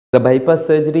The bypass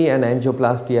surgery and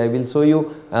angioplasty. I will show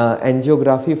you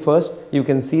angiography first. You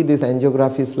can see this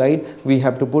angiography slide. We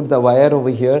have to put the wire over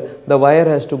here. The wire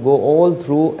has to go all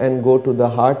through and go to the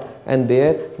heart, and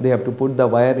there they have to put the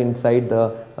wire inside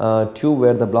the tube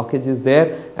where the blockage is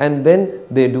there, and then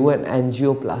they do an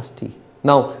angioplasty.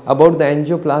 Now about the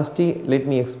angioplasty, let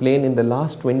me explain. In the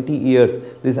last 20 years,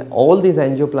 all these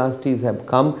angioplasties have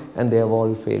come and they have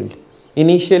all failed.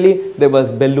 Initially there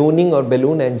was ballooning or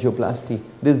balloon angioplasty.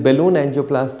 This balloon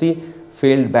angioplasty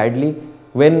failed badly.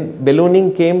 When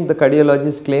ballooning came, the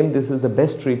cardiologists claimed this is the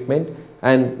best treatment,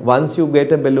 and once you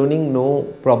get a ballooning, no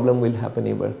problem will happen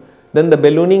ever. Then the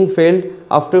ballooning failed.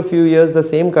 After a few years, the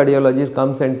same cardiologist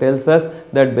comes and tells us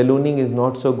that ballooning is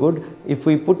not so good. If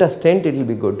we put a stent, it will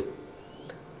be good.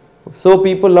 So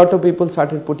lot of people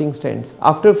started putting stents.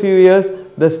 After a few years,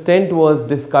 the stent was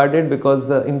discarded because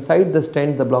inside the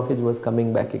stent the blockage was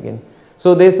coming back again.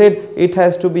 So they said it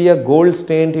has to be a gold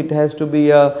stent, it has to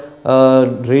be a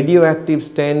radioactive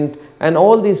stent, and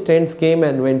all these stents came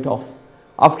and went off.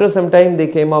 After some time they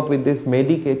came up with this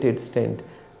medicated stent.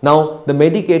 Now the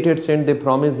medicated stent, they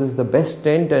promised this is the best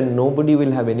stent and nobody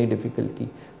will have any difficulty.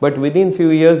 But within few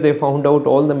years they found out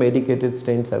all the medicated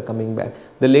stents are coming back.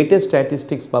 The latest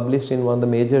statistics published in one of the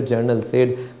major journals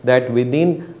said that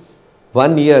within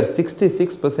 1 year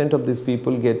 66% of these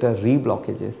people get a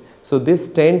reblockages. So these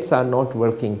stents are not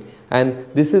working, and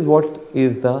this is what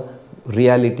is the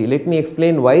reality. Let me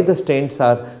explain why the stents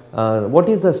are, what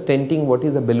is the stenting, what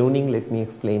is the ballooning, let me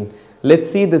explain. Let's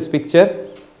see this picture.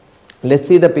 Let's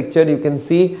see the picture. You can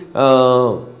see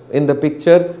in the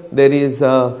picture there is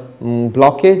a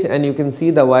blockage, and you can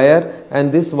see the wire,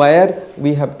 and this wire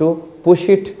we have to push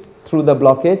it through the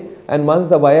blockage, and once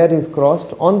the wire is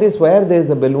crossed, on this wire there is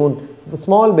a balloon, a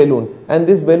small balloon, and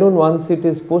this balloon, once it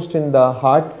is pushed in the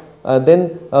heart,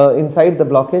 then inside the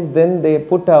blockage, then they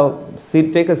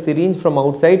take a syringe from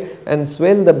outside and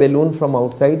swell the balloon from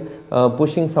outside,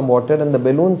 pushing some water, and the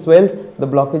balloon swells, the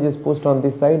blockage is pushed on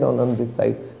this side, on this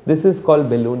side. This is called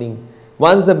ballooning.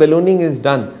 Once the ballooning is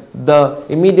done,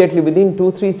 immediately within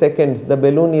 2-3 seconds the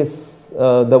balloon is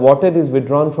the water is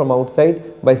withdrawn from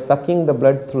outside by sucking the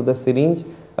blood through the syringe,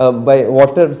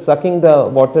 sucking the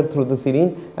water through the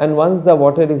syringe, and once the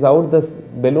water is out, the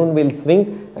balloon will shrink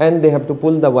and they have to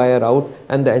pull the wire out,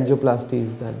 and the angioplasty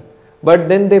is done. But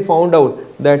then they found out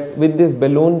that with this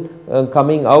balloon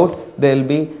coming out, there will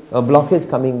be a blockage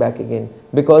coming back again,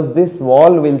 because this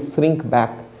wall will shrink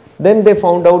back. Then they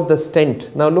found out the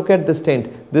stent. Now look at the stent.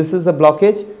 This is the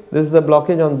blockage. This is the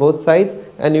blockage on both sides,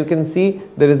 and you can see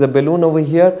there is a balloon over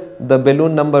here. The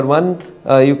balloon number 1,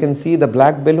 you can see the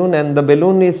black balloon, and the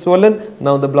balloon is swollen.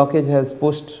 Now the blockage has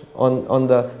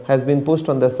been pushed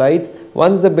on the sides.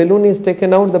 Once the balloon is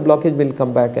taken out, the blockage will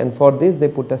come back, and for this they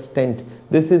put a stent.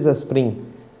 This is a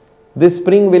spring. This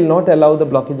spring will not allow the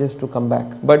blockages to come back,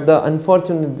 but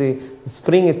unfortunately the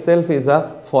spring itself is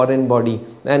a foreign body,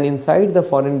 and inside the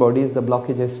foreign bodies the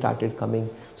blockages started coming.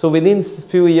 So within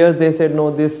few years they said, no,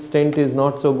 this stent is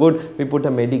not so good, we put a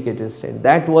medicated stent.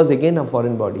 That was again a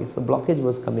foreign body, so blockage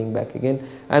was coming back again,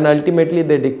 and ultimately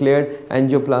they declared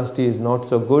angioplasty is not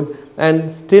so good. And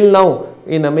still now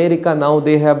in America, now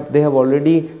they have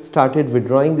already started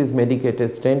withdrawing this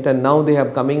medicated stent, and now they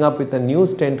have coming up with a new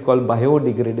stent called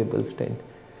biodegradable stent.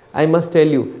 I must tell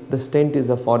you, the stent is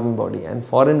a foreign body, and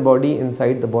foreign body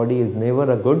inside the body is never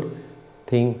a good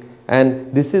thing,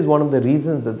 and this is one of the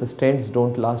reasons that the stents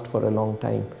don't last for a long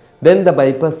time. Then the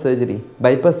bypass surgery.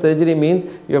 Bypass surgery means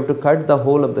you have to cut the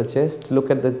whole of the chest. Look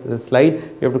at the slide.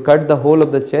 You have to cut the whole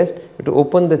of the chest, you have to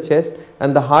open the chest,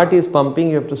 and the heart is pumping,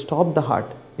 you have to stop the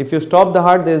heart. If you stop the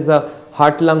heart, there is a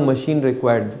heart-lung machine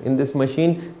required. In this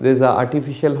machine, there is an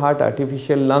artificial heart,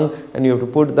 artificial lung, and you have to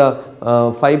put the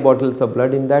 5 bottles of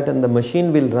blood in that, and the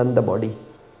machine will run the body.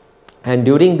 And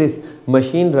during this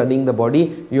machine running the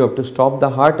body, you have to stop the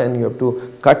heart, and you have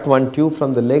to cut one tube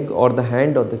from the leg or the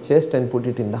hand or the chest and put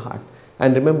it in the heart.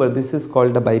 And remember, this is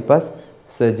called a bypass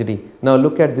surgery. Now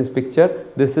look at this picture.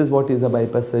 This is what is a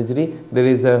bypass surgery. There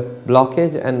is a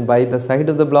blockage, and by the side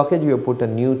of the blockage you have put a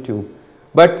new tube.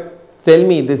 But tell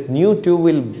me, this new tube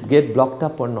will get blocked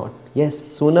up or not? Yes,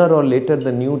 sooner or later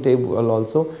the new tube will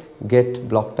also get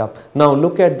blocked up. Now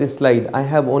look at this slide. I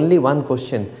have only one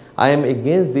question. I am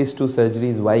against these 2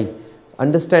 surgeries. Why?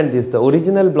 Understand this. The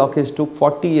original blockage took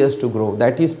 40 years to grow.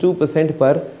 That is 2%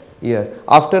 per year.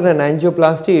 After an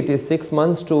angioplasty, it is 6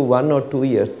 months to 1 or 2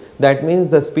 years. That means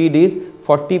the speed is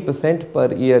 40%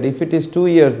 per year. If it is 2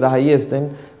 years the highest,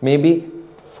 then maybe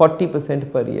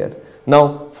 40% per year.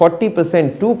 Now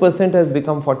 40%, 2% has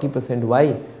become 40%.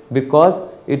 Why? Because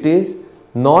it is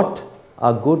not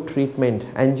a good treatment.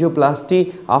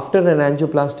 Angioplasty, after an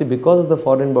angioplasty, because of the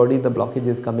foreign body, the blockage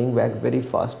is coming back very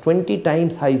fast, 20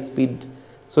 times high speed.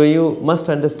 So you must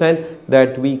understand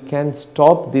that we can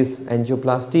stop this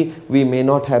angioplasty. We may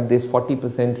not have this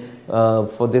 40%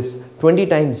 for this 20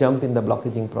 times jump in the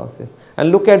blockaging process.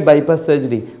 And look at bypass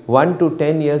surgery, 1 to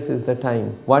 10 years is the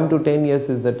time, 1 to 10 years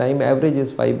is the time, average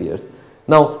is 5 years.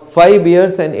 Now 5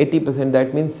 years and 80%,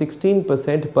 that means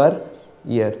 16% per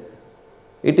year.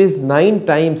 It is 9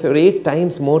 times or 8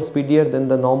 times more speedier than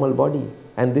the normal body.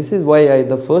 And this is why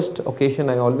the first occasion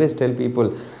I always tell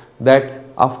people that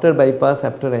after bypass,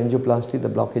 after angioplasty, the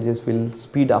blockages will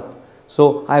speed up.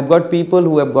 So I have got people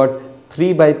who have got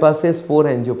 3 bypasses, 4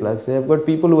 angioplasties. I have got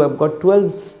people who have got 12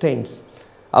 stents.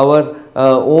 Our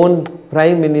own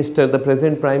Prime Minister, the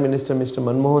present Prime Minister, Mr.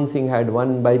 Manmohan Singh, had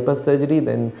 1 bypass surgery,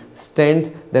 then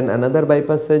stents, then another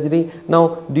bypass surgery.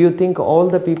 Now, do you think all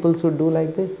the people should do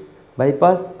like this?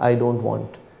 Bypass, I don't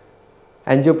want.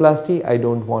 Angioplasty, I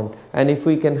don't want. And if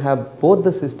we can have both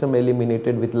the system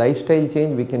eliminated with lifestyle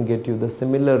change, we can get you the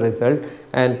similar result.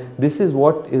 And this is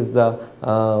what is the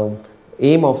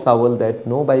aim of Saaol, that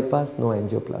no bypass, no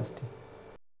angioplasty.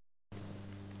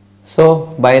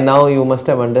 So by now you must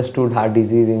have understood heart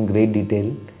disease in great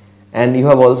detail, and you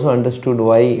have also understood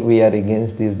why we are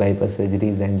against these bypass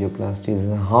surgeries, angioplasties,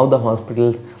 and how the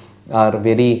hospitals are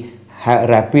very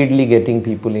rapidly getting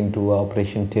people into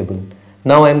operation table.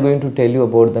 Now I am going to tell you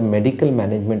about the medical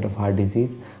management of heart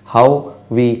disease, how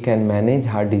we can manage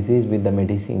heart disease with the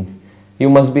medicines. You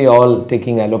must be all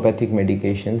taking allopathic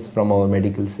medications from our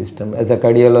medical system. As a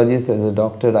cardiologist, as a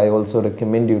doctor, I also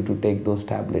recommend you to take those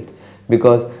tablets,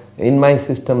 because in my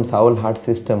system, Saaol Heart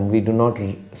System, we do not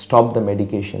stop the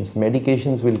medications.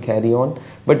 Medications will carry on,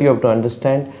 but you have to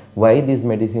understand why these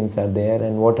medicines are there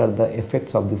and what are the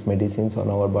effects of these medicines on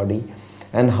our body,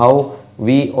 and how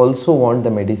we also want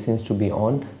the medicines to be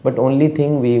on, but only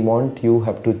thing we want, you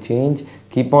have to change,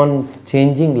 keep on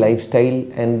changing lifestyle,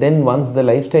 and then once the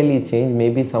lifestyle is changed,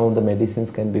 maybe some of the medicines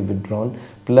can be withdrawn.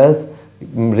 Plus,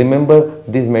 remember,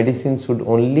 these medicines should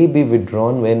only be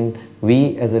withdrawn when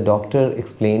we as a doctor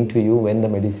explain to you when the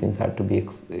medicines are to be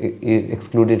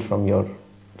excluded from your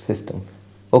system.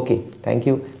 Okay, thank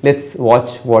you. Let's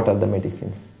watch what are the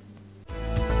medicines.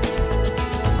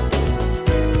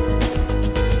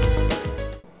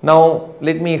 Now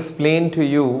let me explain to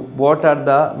you what are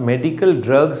the medical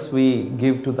drugs we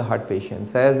give to the heart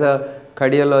patients. As a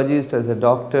cardiologist, as a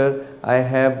doctor, I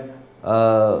have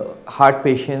heart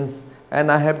patients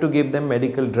and I have to give them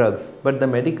medical drugs, but the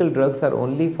medical drugs are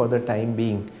only for the time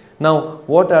being. Now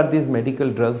what are these medical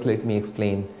drugs? Let me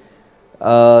explain.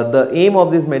 The aim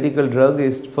of this medical drug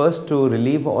is first to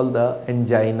relieve all the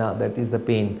angina, that is the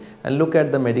pain. And look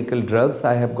at the medical drugs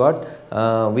I have got.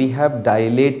 We have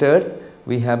dilators,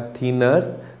 we have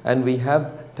thinners, and we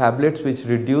have tablets which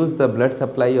reduce the blood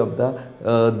supply of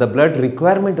the blood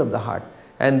requirement of the heart.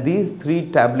 And these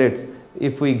 3 tablets,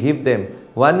 if we give them,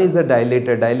 one is a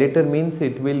dilator. Dilator means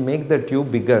it will make the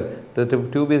tube bigger. The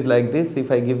tube is like this. If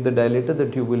I give the dilator, the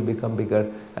tube will become bigger.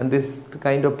 And this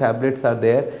kind of tablets are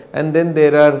there. And then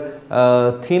there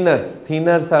are thinners.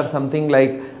 Thinners are something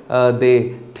like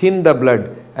they thin the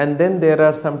blood. And then there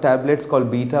are some tablets called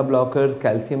beta blockers,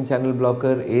 calcium channel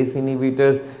blocker, ACE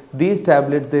inhibitors. These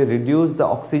tablets, they reduce the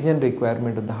oxygen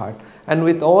requirement of the heart. And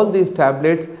with all these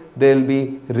tablets, there will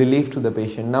be relief to the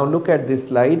patient. Now look at this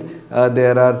slide.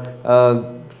 There are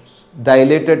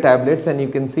dilator tablets, and you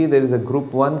can see there is a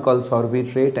group 1 called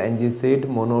sorbitrate, angisate,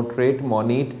 monotrate,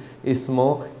 monate,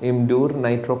 ismo, imdur,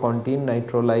 nitrocontin,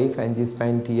 nitrolife,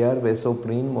 angispan TR,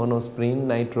 vasoprene, monosprene,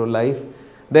 nitrolife.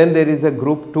 Then there is a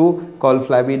group 2 called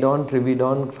flavidon,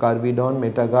 trividon, carbidon,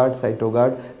 metagard,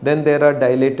 cytogard. Then there are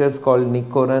dilators called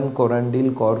nicoran,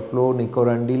 corandil, corflow,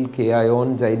 nicorandil,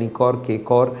 kion, gynicor,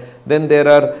 kcor. Then there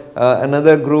are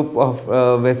another group of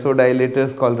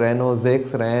vasodilators called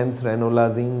ranozex, rans,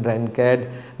 ranolazine, rancad.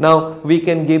 Now we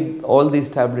can give all these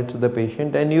tablets to the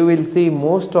patient, and you will see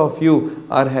most of you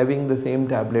are having the same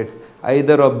tablets.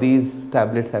 Either of these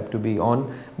tablets have to be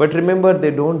on. But remember, they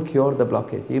don't cure the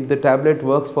blockage. If the tablet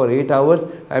works for 8 hours,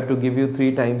 I have to give you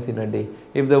 3 times in a day.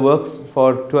 If it works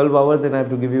for 12 hours, then I have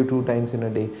to give you 2 times in a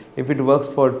day. If it works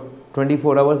for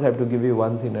 24 hours, I have to give you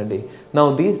once in a day.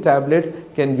 Now these tablets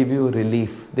can give you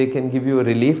relief. They can give you a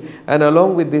relief, and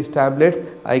along with these tablets,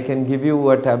 I can give you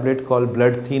a tablet called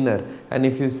blood thinner. And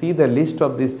if you see the list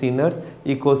of these thinners,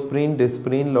 ecosprin,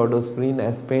 disprine, lodosprin,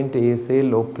 aspent, ASA,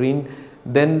 loprine.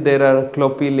 Then there are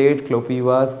clopilate,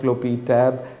 clopivas,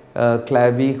 clopitab,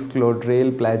 clavix,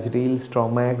 clodrel, plageril,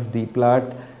 stromax,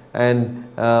 deplat, and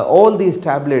all these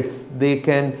tablets, they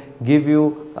can give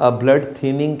you a blood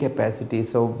thinning capacity.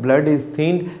 So blood is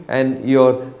thinned and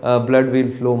your blood will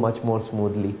flow much more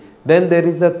smoothly. Then there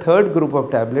is a third group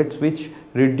of tablets which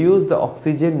reduce the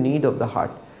oxygen need of the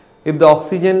heart. If the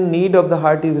oxygen need of the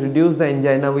heart is reduced, the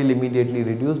angina will immediately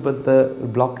reduce, but the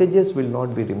blockages will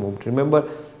not be removed. Remember,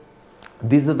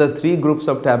 these are the three groups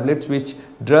of tablets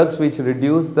drugs which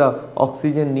reduce the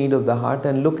oxygen need of the heart,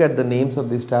 and look at the names of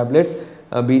these tablets.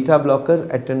 Beta blocker,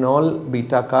 atenol,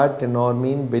 betacard,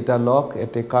 tenormin, betaloc,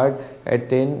 etecard,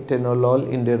 atene, tenolol,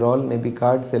 inderol,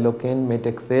 nebicard, seloken,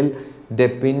 metexel,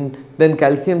 depin. Then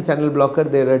calcium channel blocker,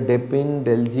 there are depin,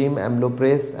 delgim,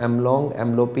 amlopres, amlong,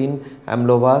 amlopin,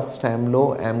 amlovas,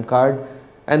 stamlo, amcard.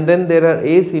 And then there are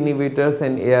ACE inhibitors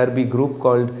and ARB group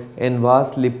called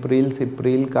Envas, Lipril,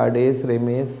 Cipril, Cardase,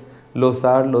 Remes,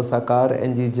 Losar, Losacar,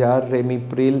 Engijar,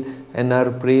 Remipril,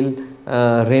 Enarpril,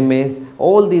 Remes.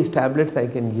 All these tablets I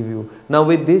can give you. Now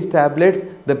with these tablets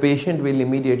the patient will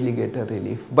immediately get a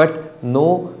relief, but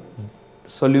no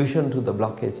solution to the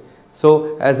blockage.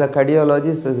 So as a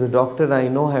cardiologist, as a doctor, I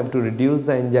know I have to reduce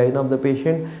the angina of the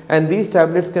patient, and these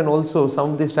tablets can also,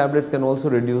 some of these tablets can also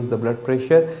reduce the blood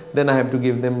pressure. Then I have to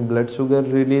give them blood sugar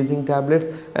releasing tablets,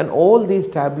 and all these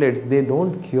tablets, they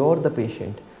don't cure the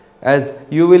patient. As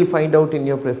you will find out in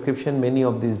your prescription, many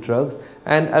of these drugs,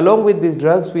 and along with these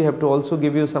drugs we have to also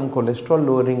give you some cholesterol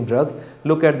lowering drugs.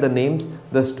 Look at the names: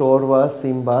 the Storva,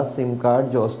 Simbas,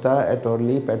 Simcard, Josta,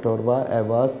 Atorlip, Atorva,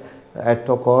 Avas,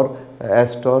 Atocor,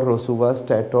 Astor, Rosuva,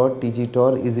 Stator,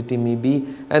 Tigitor,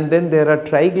 Ezetimibe, and then there are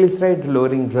triglyceride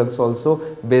lowering drugs also: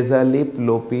 Bezalip,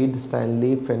 Lopid,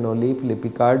 Stanlip, Phenolip,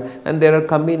 Lipicard, and there are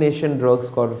combination drugs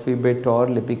called Fibetor,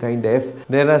 Lipikind F.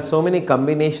 There are so many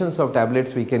combinations of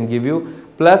tablets we can give you.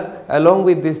 Plus, along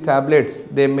with these tablets,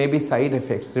 there may be side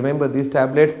effects. Remember, these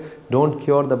tablets don't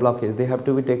cure the blockage. They have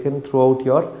to be taken throughout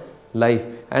your life.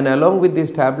 And along with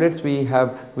these tablets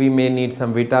we may need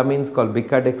some vitamins called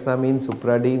bicardexamine,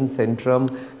 supradine, centrum,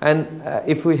 and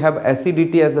if we have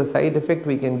acidity as a side effect,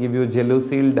 we can give you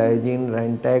Gelusil, Diagene,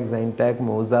 Rantac, Zantac,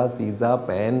 Moza, Ciza,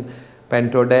 Pan,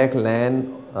 Pantodac,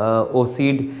 Lan,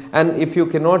 Ocid. And if you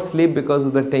cannot sleep because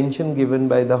of the tension given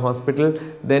by the hospital,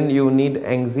 then you need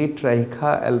Angsit,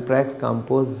 Tricha, Alprax,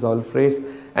 Compos, Zolfrates.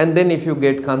 And then if you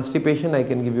get constipation, I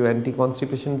can give you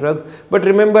anti-constipation drugs. But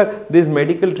remember, this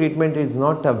medical treatment is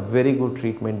not a very good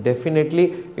treatment.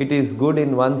 Definitely it is good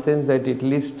in one sense that at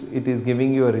least it is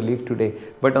giving you a relief today.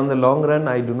 But on the long run,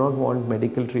 I do not want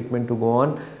medical treatment to go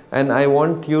on, and I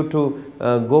want you to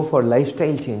go for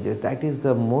lifestyle changes. That is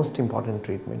the most important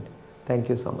treatment. Thank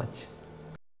you so much.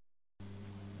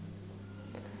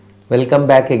 Welcome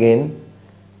back again.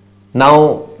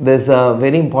 Now there's a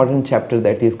very important chapter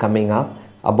that is coming up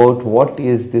about what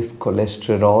is this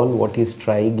cholesterol, what is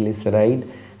triglyceride,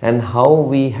 and how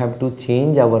we have to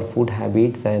change our food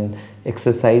habits and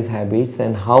exercise habits,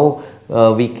 and how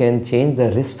we can change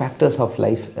the risk factors of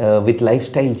life with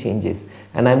lifestyle changes.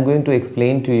 And I'm going to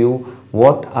explain to you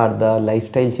what are the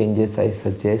lifestyle changes I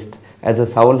suggest. As a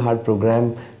Saaol Heart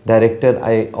Program Director,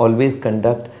 I always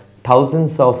conduct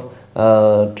thousands of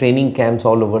training camps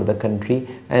all over the country,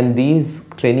 and these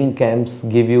training camps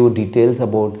give you details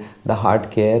about the heart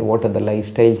care, what are the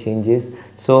lifestyle changes.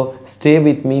 So stay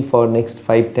with me for next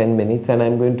 5-10 minutes, and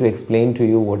I'm going to explain to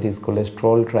you what is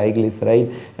cholesterol,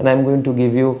 triglyceride, and I'm going to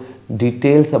give you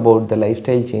details about the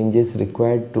lifestyle changes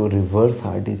required to reverse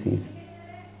heart disease.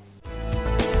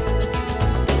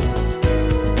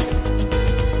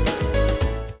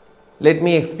 Let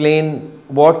me explain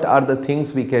what are the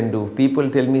things we can do. People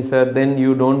tell me, sir, then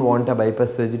you don't want a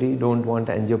bypass surgery, don't want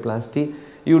angioplasty,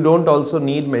 you don't also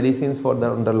need medicines for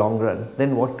on the long run.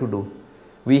 Then what to do?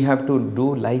 We have to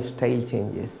do lifestyle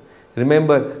changes.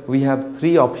 Remember, we have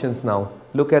three options now.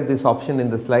 Look at this option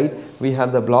in the slide. We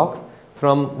have the blocks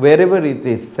from wherever it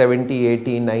is, 70,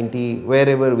 80, 90,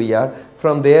 wherever we are.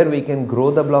 From there we can grow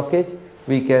the blockage,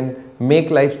 we can make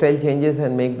lifestyle changes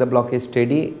and make the blockage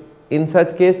steady. In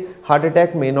such case, heart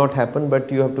attack may not happen,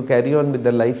 but you have to carry on with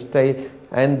the lifestyle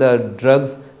and the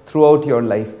drugs throughout your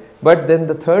life. But then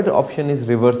the third option is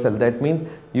reversal. That means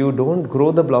you don't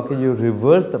grow the blockage, you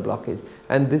reverse the blockage.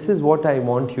 And this is what I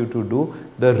want you to do,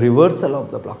 the reversal of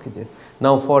the blockages.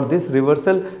 Now for this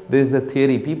reversal, there is a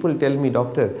theory. People tell me,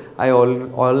 doctor, I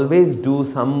always do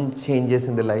some changes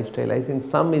in the lifestyle. I think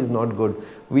some is not good.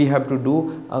 We have to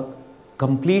do a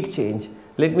complete change.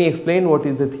 Let me explain what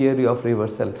is the theory of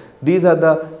reversal. These are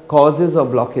the causes of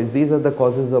blockage. These are the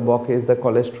causes of blockage: the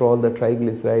cholesterol, the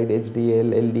triglyceride,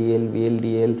 HDL, LDL,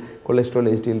 VLDL,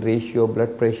 cholesterol HDL ratio,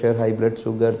 blood pressure, high blood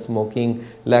sugar, smoking,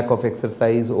 lack of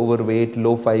exercise, overweight,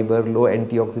 low fiber, low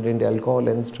antioxidant, alcohol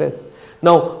and stress.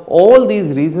 Now all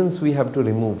these reasons we have to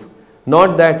remove.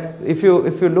 Not that if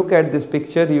you look at this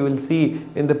picture, you will see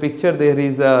in the picture there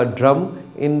is a drum.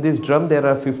 In this drum there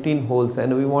are 15 holes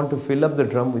and we want to fill up the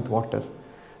drum with water.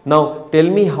 Now tell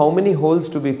me how many holes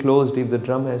to be closed if the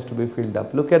drum has to be filled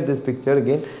up. Look at this picture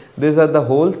again. These are the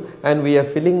holes and we are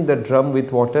filling the drum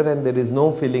with water and there is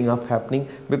no filling up happening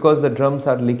because the drums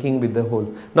are leaking with the holes.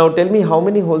 Now tell me how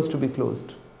many holes to be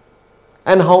closed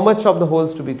and how much of the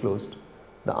holes to be closed.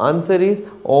 The answer is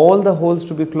all the holes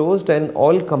to be closed and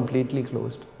all completely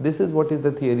closed. This is what is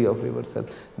the theory of reversal.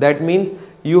 That means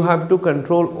you have to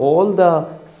control all the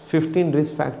 15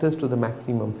 risk factors to the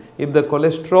maximum. If the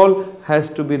cholesterol has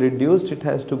to be reduced, it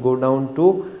has to go down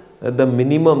to the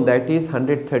minimum, that is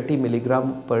 130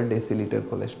 milligram per deciliter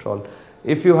cholesterol.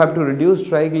 If you have to reduce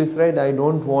triglyceride, I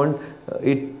don't want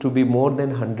it to be more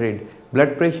than 100.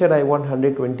 Blood pressure, I want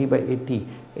 120 by 80.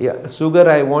 Yeah, sugar,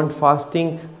 I want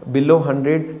fasting below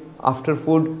 100, after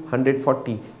food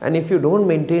 140. And if you don't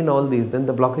maintain all these, then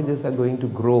the blockages are going to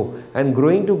grow. And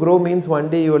growing to grow means one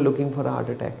day you are looking for a heart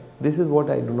attack. This is what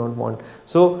I do not want.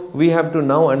 So we have to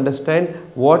now understand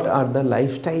what are the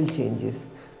lifestyle changes.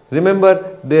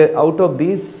 Remember, out of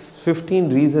these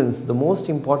 15 reasons, the most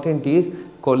important is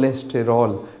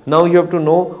cholesterol. Now you have to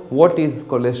know what is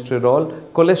cholesterol.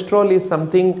 Cholesterol is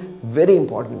something very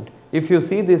important. If you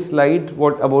see this slide,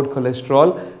 what about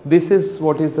cholesterol? This is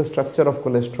what is the structure of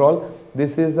cholesterol.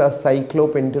 This is a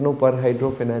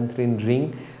cyclopentanoperhydrophenanthrene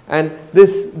ring, and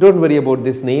this, don't worry about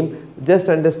this name, just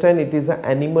understand it is an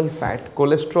animal fat.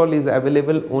 Cholesterol is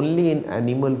available only in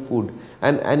animal food,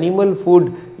 and animal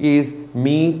food is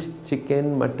meat,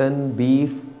 chicken, mutton,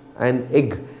 beef and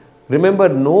egg. Remember,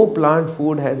 no plant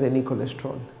food has any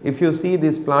cholesterol. If you see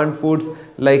these plant foods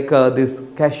like this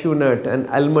cashew nut and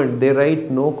almond, they write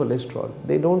no cholesterol.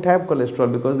 They don't have cholesterol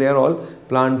because they are all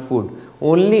plant food.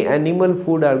 Only animal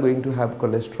food are going to have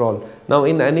cholesterol. Now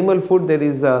in animal food there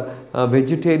is a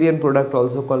vegetarian product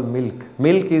also called milk.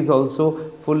 Milk is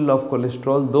also full of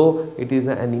cholesterol, though it is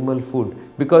an animal food.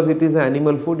 Because it is an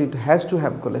animal food, it has to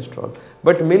have cholesterol.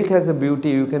 But milk has a beauty.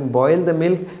 You can boil the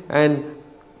milk and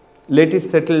let it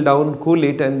settle down, cool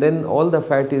it, and then all the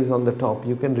fat is on the top.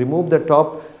 You can remove the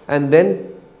top and then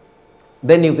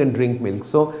you can drink milk.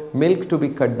 So milk to be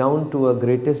cut down to a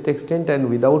greatest extent, and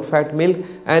without fat milk,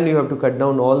 and you have to cut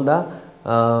down all the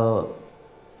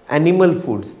animal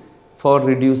foods for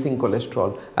reducing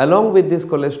cholesterol. Along with this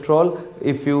cholesterol,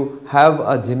 if you have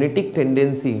a genetic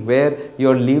tendency where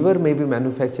your liver may be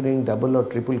manufacturing double or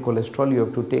triple cholesterol, you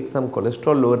have to take some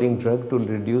cholesterol lowering drug to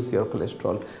reduce your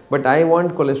cholesterol. But I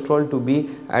want cholesterol to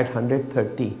be at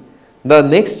 130. The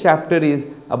next chapter is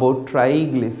about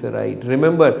triglyceride.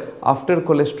 Remember, after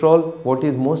cholesterol, what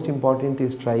is most important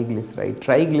is triglyceride.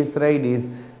 Triglyceride is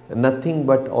nothing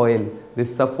but oil.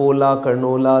 This Saaol,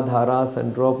 Canola, Dhara,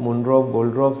 Sundrop, Moondrop,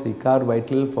 Goldrop, Svikar,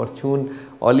 Vital, Fortune,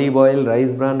 olive oil,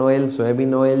 rice bran oil,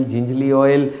 soybean oil, gingerly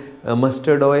oil,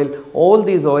 mustard oil. All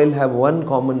these oil have one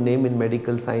common name in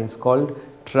medical science called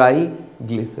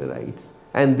triglycerides.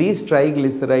 And these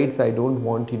triglycerides I don't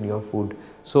want in your food.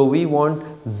 So we want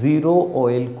zero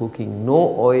oil cooking,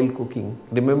 no oil cooking.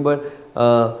 Remember,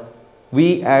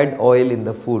 we add oil in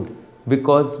the food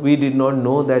because we did not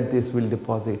know that this will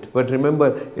deposit. But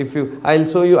remember, if you, I'll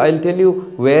show you, I'll tell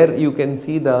you where you can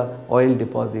see the oil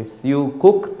deposits. You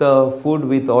cook the food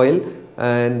with oil,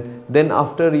 and then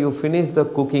after you finish the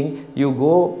cooking, you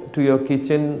go to your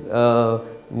kitchen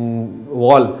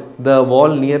wall, the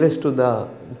wall nearest to the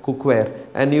cookware,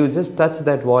 and you just touch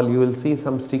that wall, you will see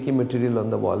some sticky material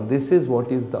on the wall. This is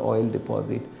what is the oil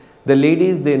deposit. The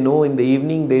ladies, they know in the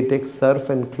evening they take surf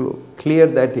and clear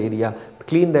that area,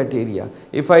 clean that area.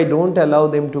 If I don't allow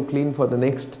them to clean for the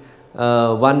next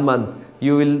 1 month,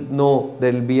 you will know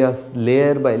there will be a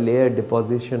layer by layer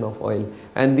deposition of oil,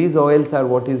 and these oils are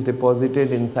what is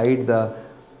deposited inside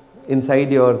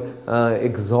your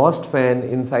exhaust fan,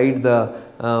 inside the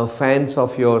fans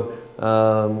of your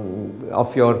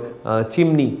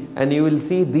chimney, and you will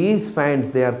see these fans,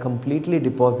 they are completely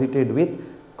deposited with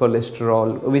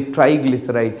cholesterol, with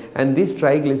triglyceride, and this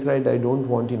triglyceride I don't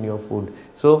want in your food.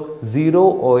 So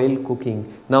zero oil cooking.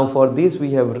 Now for this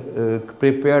we have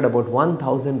prepared about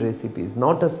 1000 recipes,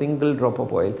 not a single drop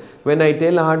of oil. When I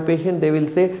tell a heart patient, they will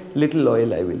say little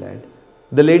oil I will add.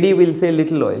 The lady will say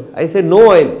little oil. I say no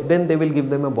oil, then they will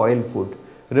give them a boiled food.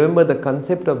 Remember, the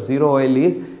concept of zero oil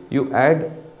is you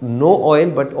add no oil,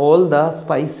 but all the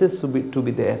spices to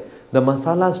be there, the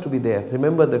masalas to be there.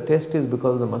 Remember, the taste is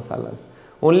because of the masalas.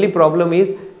 Only problem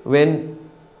is when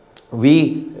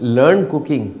we learn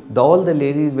cooking, all the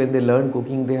ladies when they learn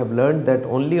cooking, they have learned that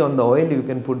only on the oil you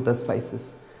can put the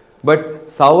spices. But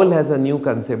Saaol has a new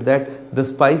concept that the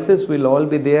spices will all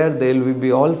be there, they will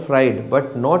be all fried,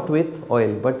 but not with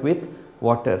oil, but with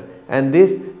water. And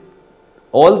this,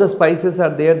 all the spices are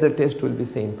there, the taste will be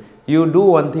same. You do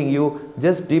one thing, you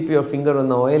just dip your finger on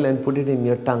the oil and put it in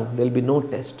your tongue, there will be no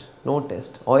taste, no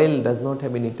taste. Oil does not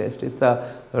have any taste. It's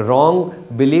a wrong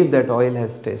belief that oil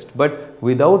has taste. But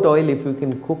without oil, if you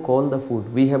can cook all the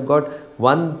food, we have got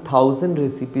 1000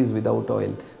 recipes without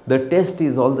oil. The taste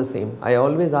is all the same. I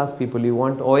always ask people, you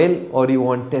want oil or you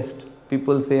want taste?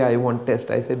 People say, I want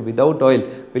taste. I said, without oil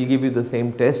will give you the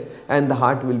same taste, and the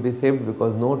heart will be saved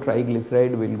because no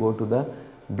triglyceride will go to the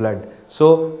blood.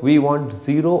 So we want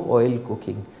zero oil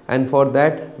cooking, and for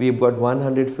that we have got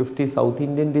 150 South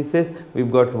Indian dishes, we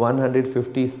have got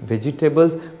 150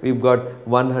 vegetables, we have got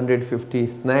 150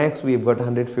 snacks, we have got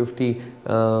 150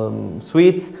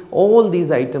 sweets. All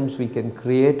these items we can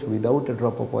create without a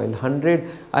drop of oil. 100,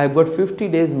 I have got 50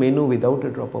 days menu without a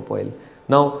drop of oil.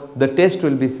 Now the taste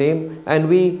will be same, and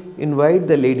we invite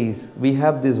the ladies. We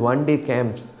have these one-day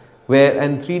camps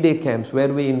and 3-day camps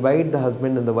where we invite the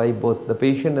husband and the wife both, the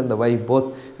patient and the wife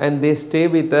both, and they stay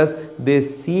with us. They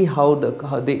see how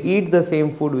they eat the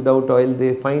same food without oil.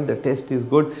 They find the taste is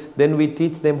good. Then we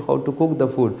teach them how to cook the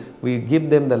food. We give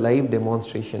them the live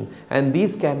demonstration, and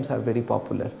these camps are very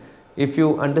popular. If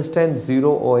you understand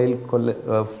zero oil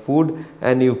food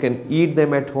and you can eat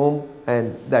them at home,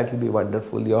 and that will be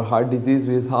wonderful. Your heart disease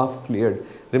is half cleared.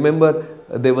 Remember,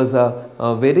 there was a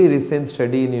very recent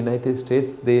study in United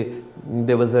States.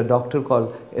 There was a doctor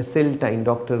called Esseltine,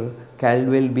 Dr.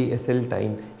 Caldwell B.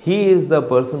 Esseltine. He is the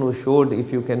person who showed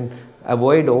if you can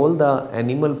avoid all the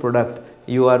animal product,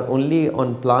 you are only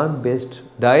on plant-based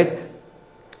diet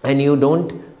and you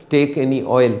don't take any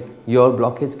oil, your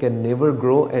blockage can never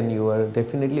grow and you are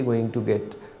definitely going to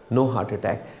get no heart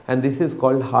attack. And this is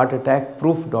called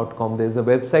heartattackproof.com. There is a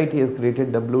website he has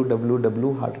created,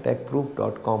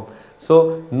 www.heartattackproof.com.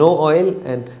 So no oil,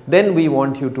 and then we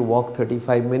want you to walk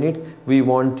 35 minutes. We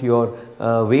want your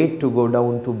weight to go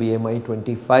down to BMI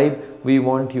 25. We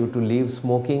want you to leave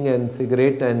smoking and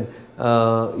cigarette, and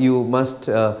you must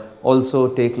also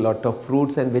take lot of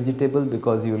fruits and vegetables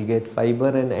because you will get fiber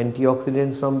and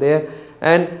antioxidants from there.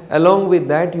 And along with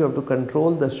that, you have to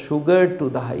control the sugar to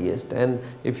the highest. And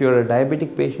if you are a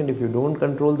diabetic patient, if you don't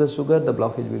control the sugar, the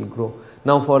blockage will grow.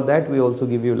 Now for that, we also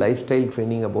give you lifestyle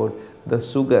training about the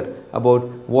sugar, about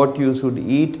what you should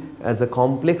eat as a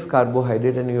complex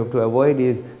carbohydrate, and you have to avoid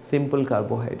is simple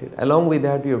carbohydrate. Along with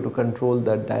that, you have to control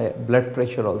the blood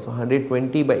pressure also.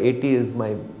 120/80 is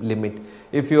my limit.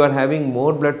 If you are having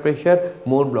more blood pressure,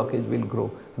 more blockage will grow.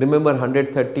 Remember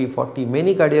 130, 40,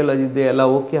 many cardiologists they allow,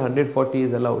 okay, 140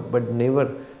 is allowed, but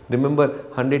never. Remember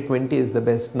 120 is the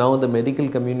best. Now the medical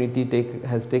community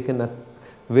has taken a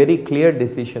very clear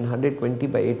decision,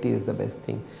 120/80 is the best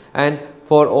thing. And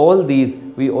for all these,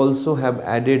 we also have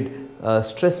added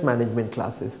stress management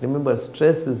classes. Remember,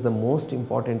 stress is the most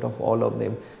important of all of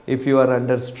them. If you are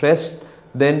under stress,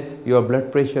 then your blood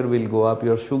pressure will go up,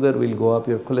 your sugar will go up,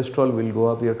 your cholesterol will go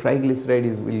up, your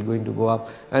triglycerides will going to go up.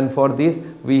 And for this,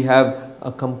 we have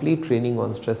a complete training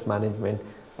on stress management.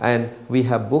 And we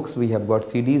have books, we have got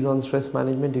CDs on stress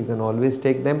management, you can always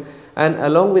take them. And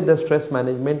along with the stress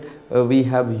management, we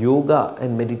have yoga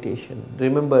and meditation.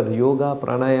 Remember, yoga,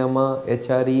 pranayama,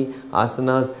 HRE,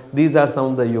 asanas, these are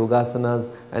some of the yogasanas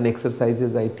and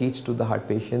exercises I teach to the heart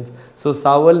patients. So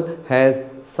Saaol has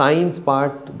science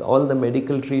part, all the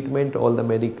medical treatment, all the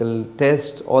medical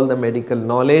tests, all the medical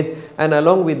knowledge, and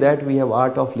along with that we have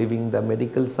art of living, the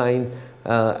medical science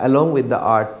along with the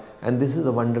art. And this is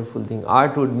a wonderful thing.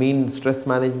 Art would mean stress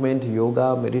management,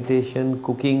 yoga, meditation,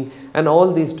 cooking, and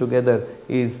all these together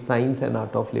is science and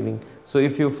art of living. So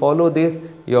if you follow this,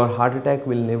 your heart attack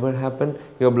will never happen,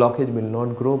 your blockage will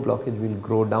not grow, blockage will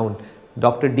grow down.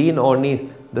 Dr. Dean Ornish,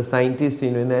 the scientist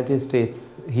in the United States,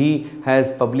 he has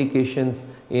publications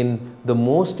in the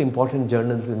most important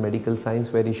journals in medical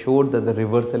science where he showed that the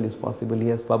reversal is possible. He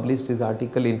has published his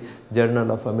article in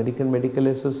Journal of American Medical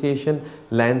Association,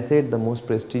 Lancet, the most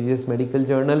prestigious medical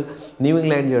journal, New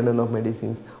England Journal of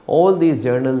Medicines. All these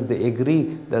journals, they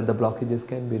agree that the blockages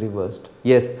can be reversed.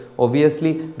 Yes,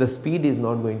 obviously the speed is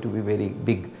not going to be very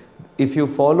big. If you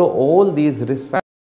follow all these risk factors,